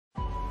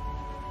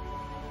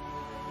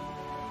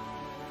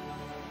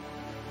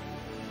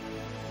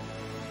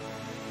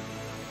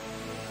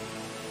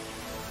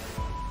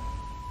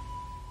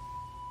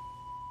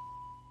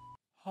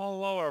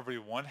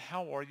everyone,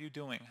 how are you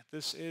doing?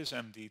 This is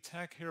MD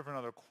Tech here with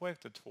another quick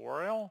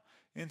tutorial.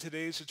 In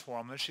today's tutorial,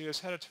 I'm going to show you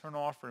guys how to turn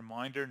off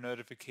reminder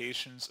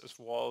notifications as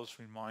well as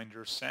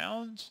reminder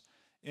sounds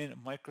in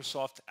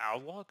Microsoft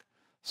Outlook.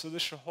 So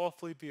this should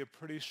hopefully be a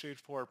pretty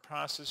straightforward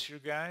process here,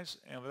 guys.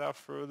 And without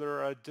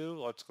further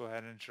ado, let's go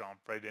ahead and jump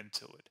right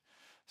into it.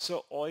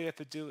 So all you have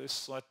to do is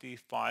select the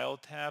File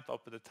tab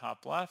up at the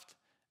top left,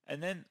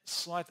 and then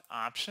select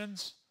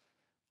Options.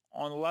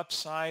 On the left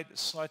side,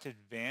 select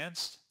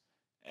Advanced.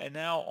 And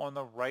now on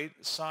the right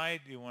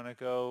side, you want to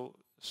go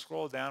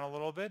scroll down a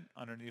little bit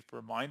underneath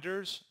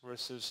Reminders where it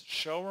says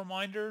Show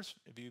Reminders.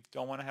 If you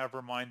don't want to have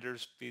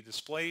reminders be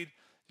displayed,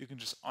 you can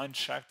just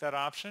uncheck that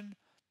option.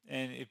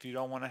 And if you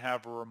don't want to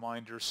have a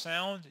reminder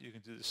sound, you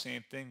can do the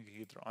same thing. You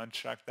can either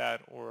uncheck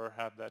that or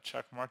have that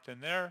check marked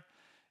in there.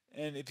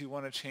 And if you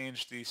want to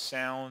change the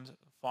sound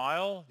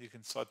file, you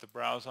can select the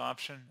browse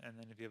option. And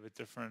then if you have a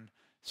different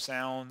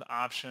sound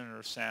option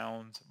or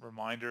sound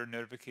reminder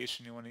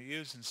notification you want to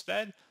use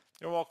instead,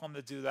 you're welcome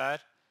to do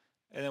that.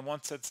 And then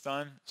once that's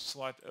done,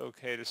 select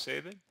OK to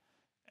save it.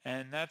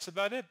 And that's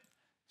about it.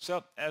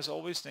 So as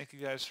always, thank you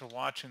guys for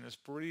watching this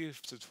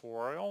brief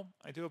tutorial.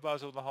 I do hope I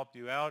was able to help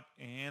you out,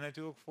 and I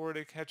do look forward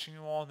to catching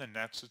you all in the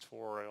next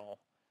tutorial.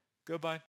 Goodbye.